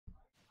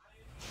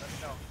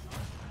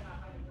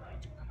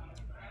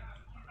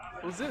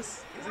Who's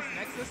this? Is this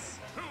Nexus?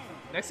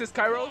 Nexus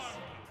Kyros?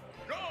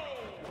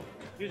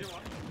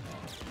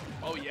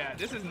 Oh yeah,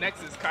 this is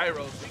Nexus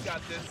Kyros. We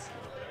got this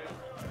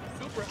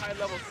super high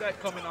level set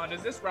coming on.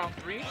 Is this round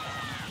 3?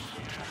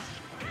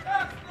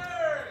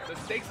 The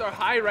stakes are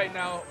high right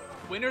now.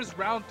 Winners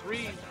round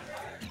 3.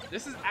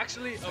 This is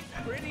actually a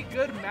pretty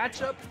good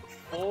matchup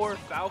for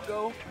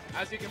Falco.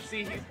 As you can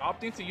see, he's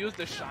opting to use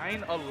the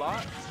Shine a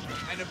lot,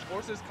 and it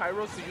forces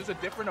Kyros to use a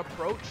different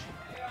approach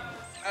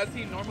as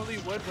he normally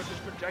would with his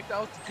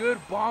projectiles. Good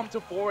bomb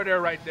to forward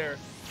air right there.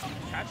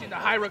 Catching the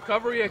high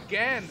recovery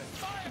again.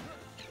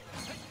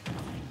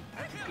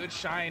 Good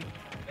Shine.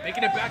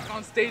 Making it back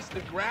on stage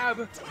to grab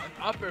an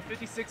upper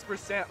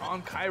 56%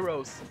 on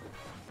Kyros.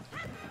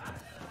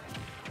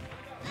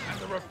 And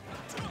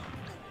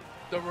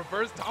the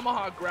reverse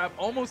tomahawk grab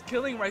almost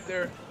killing right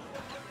there.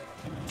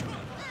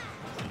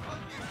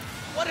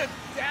 What a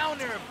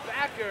downer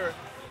backer.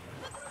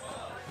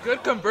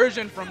 Good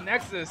conversion from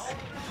Nexus.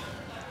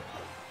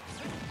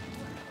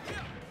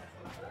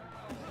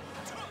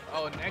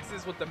 Oh,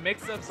 Nexus with the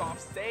mix-ups off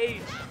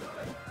stage.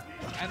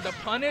 And the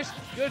punish,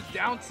 good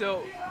down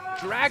tilt.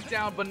 Drag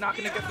down, but not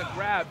gonna get the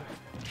grab.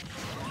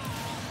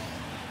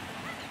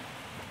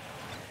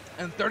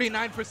 And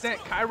 39%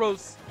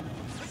 Kyros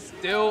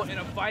still in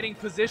a fighting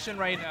position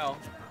right now.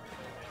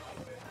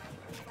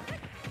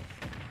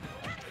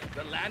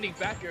 The landing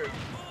backer.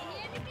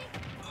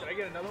 Can I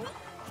get another one?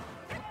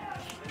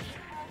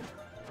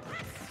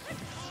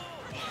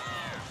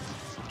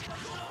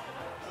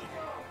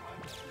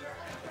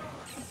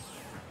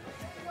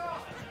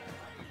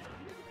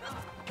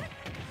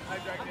 Hi,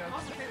 Dragneel.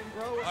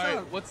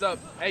 Alright, what's up?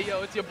 Hey,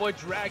 yo, it's your boy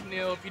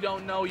Dragneel. If you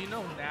don't know, you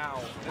know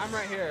now. I'm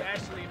right here.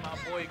 Especially my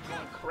boy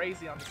going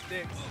crazy on the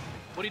sticks.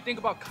 What do you think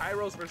about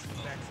Kyros versus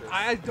Nexus?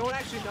 I don't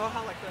actually know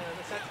how like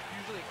the sets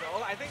usually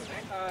go. I think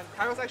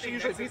Kyros actually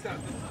usually beats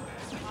them.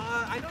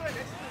 I know that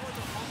Nexus is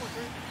a lot more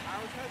during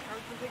Kyros has.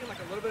 Kyros been taking like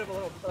a little bit of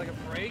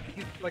a break.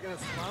 He's like in a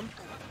slump.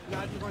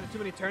 Not going to too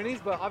many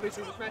tourneys, but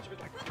obviously this matchup is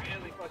like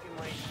really fucking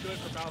like good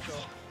for Falco.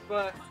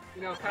 But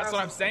you know, Kyros, that's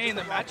what I'm saying.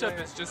 The matchup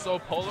is just so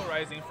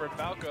polarizing for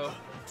Falco.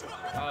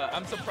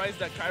 I'm surprised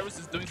that Kyros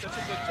is doing such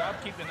a good job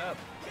keeping up.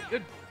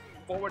 Good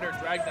forward air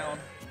drag down.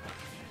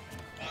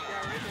 Yeah,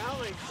 right now,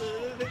 like,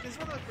 this is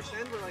one of those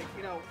percent where, like,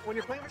 you know, when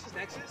you're playing versus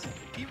Nexus,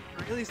 he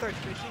really starts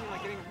fishing and,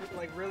 like, getting,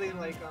 like, really,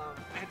 like,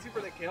 antsy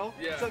for the kill.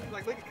 Yeah. So,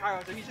 like, look at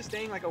Kyros, so he's just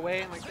staying, like,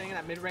 away and, like, staying in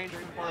that mid-range or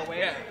even far away,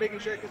 yeah, making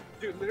sure, because,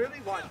 dude, literally,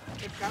 watch,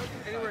 if Kyros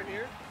is anywhere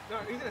near, no,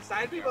 he's gonna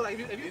side people, like,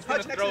 if you he's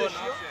touch Nexus' shield,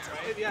 option,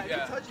 right? if you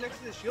touch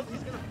Nexus' shield,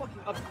 he's gonna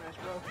fucking up smash,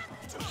 bro.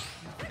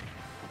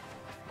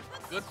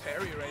 Good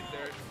parry right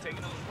there,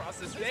 taking him across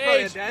the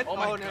stage. Oh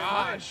my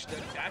gosh,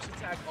 the dash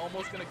attack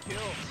almost gonna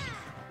kill.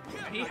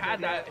 He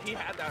had that read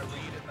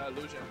in the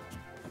illusion.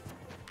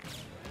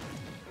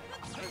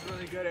 That was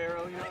really good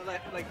arrow, you know,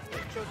 like it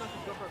chose not to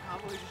go for a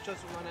combo, he just chose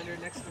to run under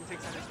Nexus and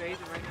take center stage,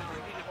 and right now,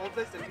 like, he just ult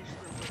this and he's just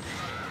gonna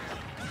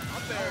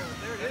up there,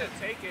 there it is.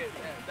 Take it.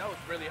 Man, that was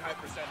really high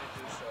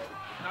percentages, so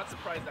not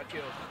surprised that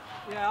killed.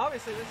 Yeah,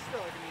 obviously this is still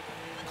like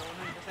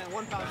an 100%.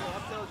 One Falco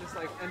up tilt just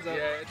like ends up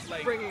it's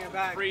like bringing it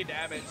back. Free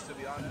damage, to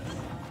be honest.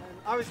 And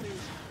obviously,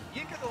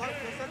 Yeet gets a lot of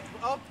percent.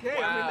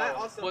 Okay, wow. I mean that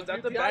also. Was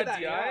that the bad DI?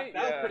 Yeah,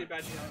 that was pretty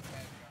bad DI.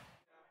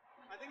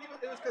 I think it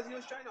was because he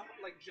was trying to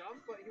like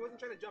jump, but he wasn't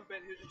trying to jump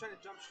in. He was just trying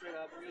to jump straight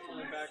up, and he was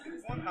coming back.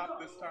 One hop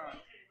this time.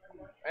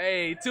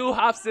 Hey, 2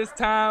 hops this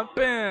time.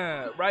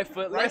 Bam. Right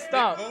foot, left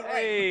stomp.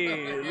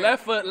 Hey,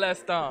 left foot,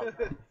 left stomp.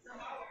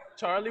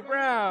 Charlie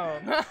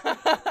Brown.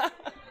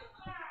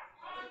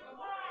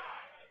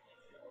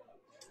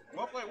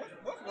 Well,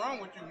 what's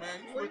wrong with you,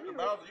 man? You switched to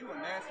Bowser. You a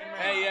nasty man.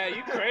 Hey, yeah,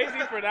 you crazy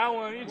for that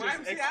one. You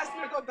just he asked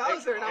me to go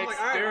Bowser, and I'm like,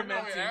 all right.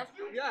 Experimenting.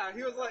 Yeah,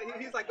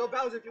 he's like, go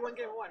Bowser if you won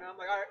game 1. And I'm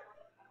like, all right,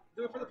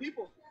 do it for the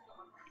people.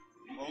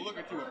 Oh, look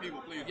at you, a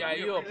people pleaser. Yeah,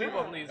 you a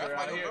people pleaser. That's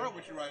why out I'm here. girl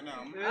with you right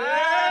now.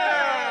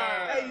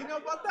 Yeah. Hey, you know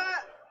about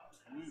that?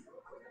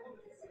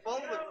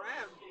 Follow the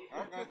gram. I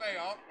was gonna say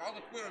all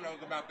the Twitter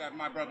knows about that,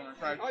 my brother in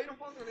Christ. Oh, you don't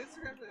follow me on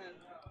Instagram then?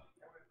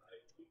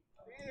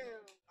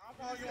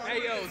 Damn.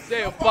 Hey yo,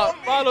 Zay,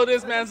 follow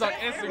this man's on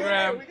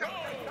Instagram. We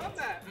got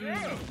that.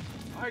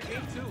 Alright,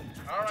 game 2.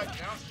 Alright,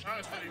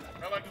 honestly,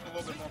 I like this a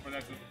little bit more for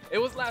Nexus. It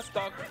was last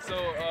stock, so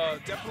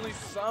definitely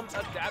some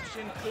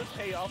adaptation could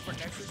pay off for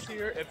Nexus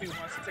here if he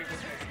wants to take this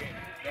next game.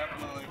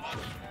 Definitely.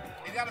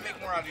 He's got to make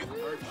more out of these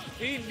conversions.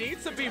 He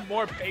needs to be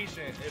more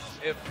patient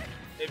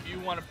if you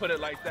want to put it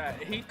like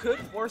that. He could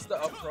force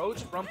the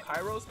approach from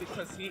Kyros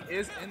because he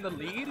is in the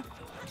lead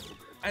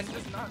and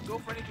just not go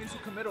for anything too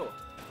committal.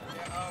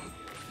 Yeah,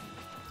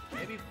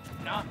 maybe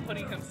not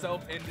putting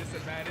himself in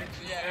disadvantage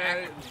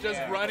and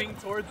just running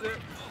towards it.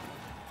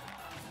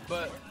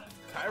 But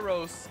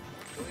Kyros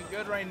doing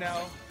good right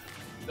now.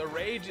 The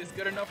rage is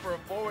good enough for a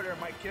forwarder,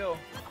 might kill.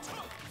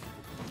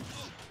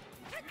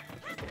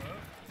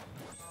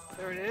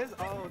 There it is.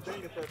 Oh,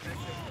 didn't get the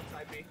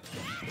side B.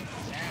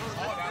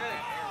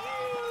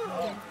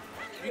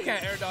 You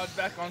can't air dodge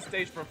back on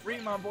stage for free,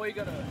 my boy. You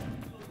gotta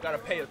gotta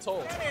pay a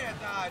toll. Air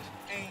dodge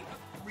ain't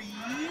free.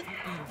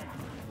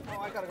 Oh,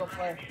 I gotta go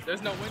play.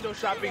 There's no window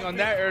shopping on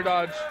that air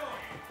dodge.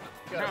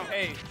 You gotta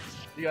pay.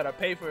 You gotta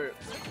pay for it.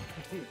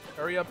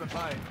 Hurry up and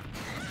buy.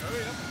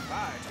 Hurry up and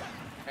buy.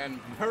 And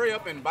hurry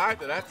up and buy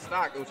to that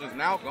stock, which is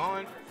now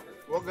gone.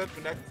 Well, good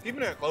for Nexus.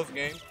 Keeping it a close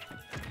game.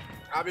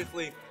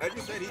 Obviously, as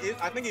you said,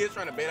 I think he is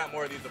trying to bait out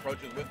more of these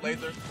approaches with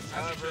laser.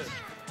 However,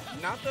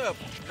 not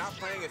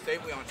playing as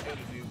safely on shield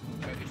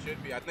as he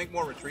should be. I think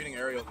more retreating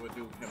aerials would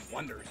do him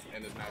wonders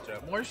in this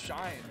matchup. More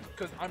shine,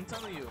 because I'm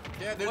telling you.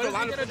 Yeah, there's what a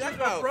lot of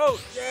projectiles.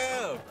 approach.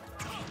 Yeah.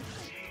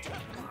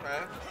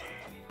 Okay.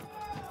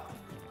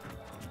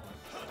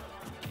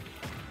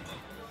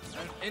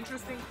 An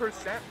interesting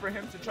percent for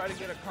him to try to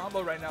get a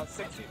combo right now,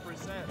 60%.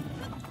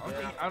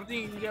 I don't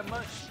think he can get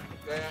much.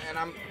 Yeah, and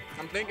I'm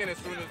thinking as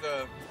soon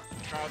as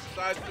Charles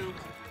decides to,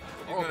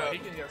 he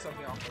can get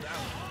something off of that.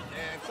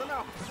 And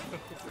somehow,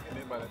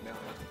 in by that now.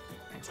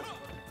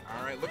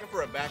 All right, looking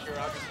for a back air.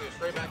 Obviously, a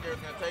straight back air is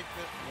going to take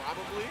this.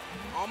 Probably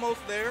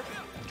almost there.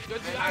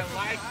 Good And job. I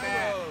like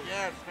that.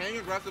 Yes, hang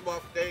aggressive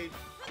off stage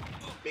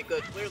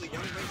because clearly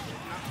Young Link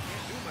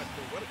can't do much.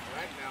 But what a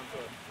drag down to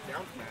a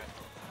down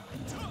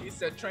smash. He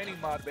said training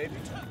mod, baby.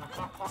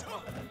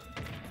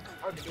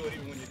 I can do it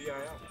even when you're DI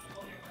out.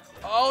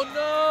 Oh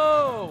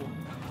no!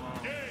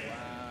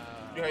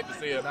 You hate to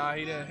see it. Nah,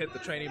 he didn't hit the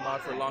training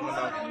mod for long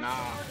enough.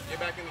 Nah, get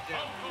back in the gym.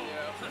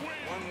 Yeah.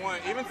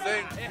 1-1. Even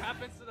saying It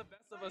happens to the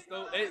best of us,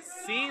 though. It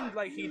seemed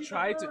like he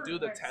tried to do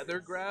the tether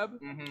grab,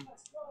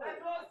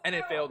 and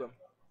it failed him.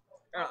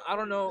 I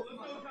don't know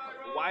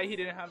why he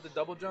didn't have the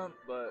double jump,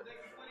 but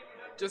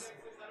just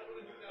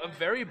a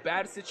very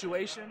bad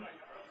situation.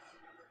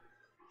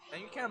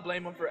 And you can't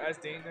blame him for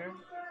SDing there.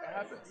 It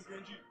happens.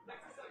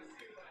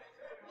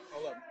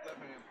 hold up, left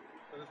hand.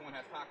 So this one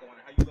has taco on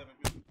it. How you living?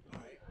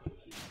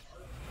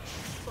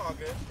 It's all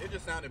good. It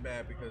just sounded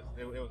bad because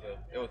it was a.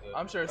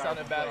 I'm sure it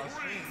sounded bad on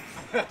stream.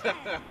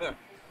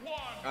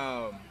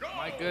 Am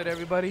I good,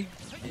 everybody?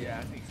 Yeah,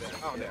 I think so.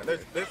 Oh yeah,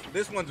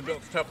 this one's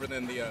built tougher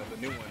than the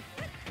new one.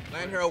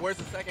 Land Hero, where's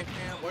the second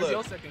cam? Where's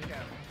your second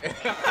cam?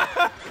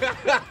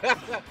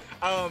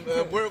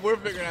 We're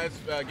figuring out it's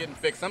getting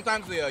fixed.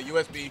 Sometimes the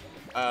USB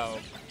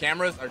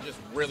cameras are just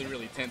really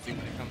tensy when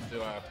it comes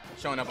to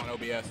showing up on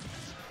OBS.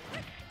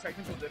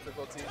 Technical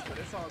difficulties, but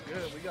it's all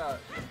good. We got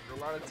a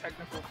lot of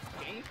technical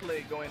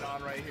gameplay going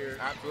on right here.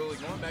 Absolutely.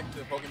 Going back to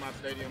the Pokemon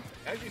Stadium,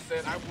 as you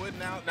said, I would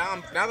now that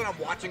I'm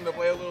watching the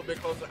play a little bit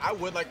closer, I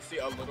would like to see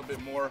a little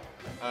bit more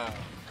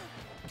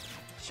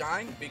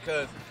shine,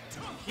 because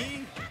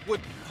he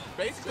would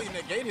basically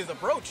negate his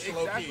approach.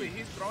 Exactly.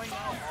 He's throwing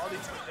out all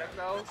these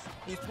projectiles.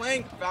 He's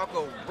playing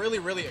Falco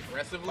really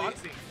aggressively.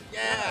 Boxing.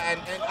 Yeah,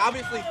 and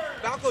obviously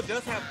Falco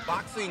does have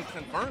boxing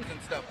confirms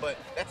and stuff, but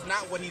that's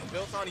not what he's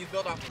built on. He's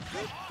built off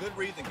of good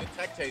reads and good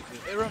tech chases.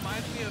 It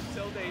reminds me of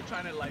Tilde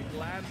trying to like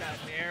land that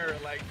nair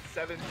like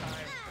 7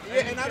 times.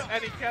 Yeah,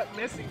 and he kept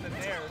missing the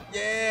nair.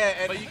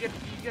 Yeah, but you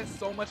get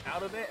so much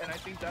out of it, and I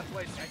think that's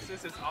why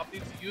Nexus is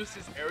opting to use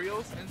his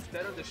aerials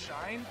instead of the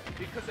shine,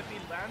 because if he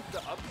lands the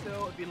up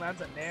tilt, if he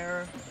lands a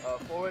nair,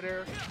 forward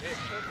air, it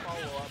could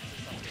follow up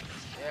to something.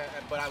 Yeah,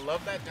 but I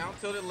love that down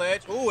tilted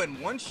ledge. Ooh, and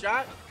one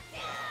shot.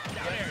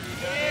 Yeah.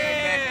 He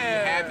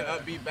had to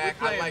up beat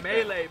back. I like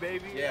melee, that.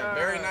 baby. Yeah,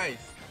 very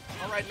nice.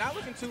 All right, not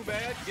looking too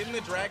bad. Getting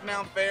the drag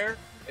down fair.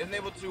 Isn't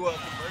able to convert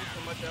it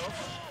to much else,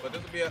 but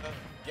this will be a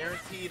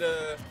guaranteed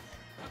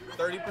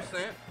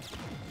 30%.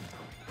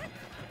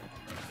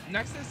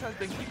 Nexus has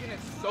been keeping it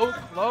so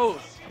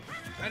close,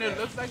 and it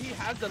looks like he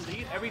has the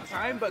lead every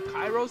time, but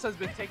Kyros has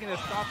been taking his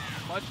stock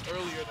much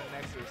earlier than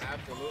Nexus.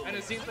 Absolutely. And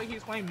it seems like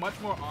he's playing much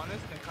more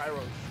honest than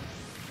Kyros.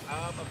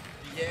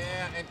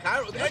 Yeah, and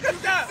Kyros. Look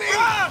at that!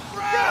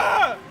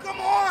 Bruh! Come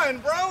on,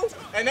 bro!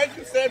 And as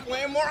you said,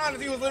 playing more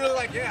honest, he was literally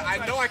like, yeah,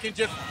 I know I can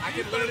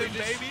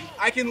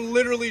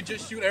literally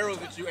just shoot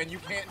arrows at you, and you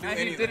can't do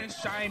anything. And he didn't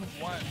shine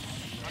once.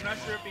 I'm not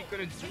sure if he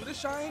couldn't do the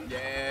shine.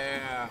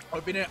 Yeah. Or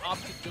if he didn't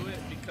opt to do it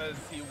because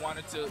he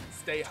wanted to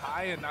stay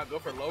high and not go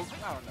for low.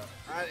 I don't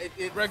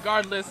know.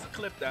 Regardless,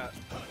 clip that.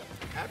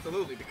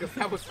 Absolutely, because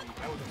that was a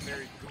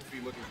very goofy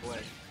looking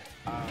play.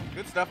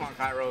 Good stuff on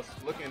Kyros,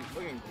 looking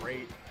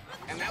great,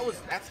 and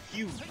that's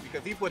huge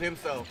because he put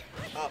himself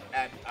up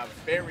at a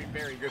very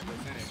good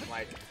percentage.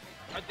 Like,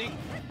 I think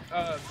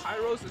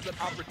Kyros is an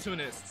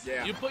opportunist.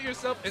 Yeah. You put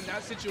yourself in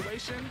that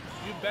situation,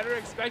 you better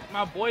expect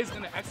my boy's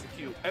gonna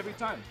execute every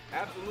time.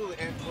 Absolutely,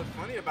 and what's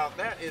funny about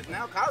that is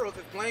now Kyros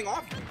is playing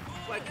off me.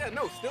 Like, yeah,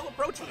 no, still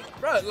approaching me.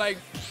 Bruh, like,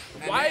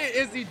 why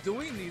is he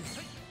doing these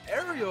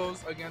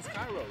aerials against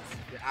Kyros?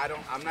 Yeah,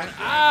 I'm not sure.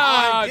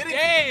 Ah,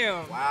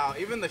 damn! Wow,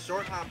 even the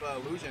short hop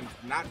illusion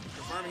not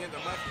confirming into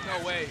much.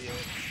 No way.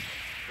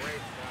 Great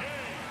stuff.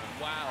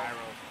 Wow.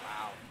 Kyros,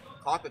 wow.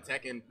 Caught the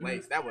tech in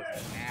place. That was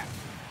nasty.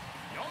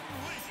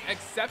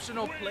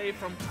 Exceptional play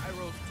from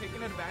Kyros,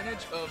 taking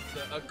advantage of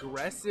the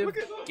aggressive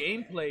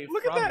gameplay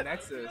Look from at that.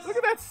 Nexus. Look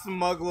at that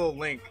smug little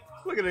Link.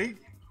 Look at it.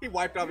 He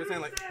wiped off his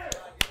hand like,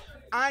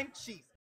 I'm cheese.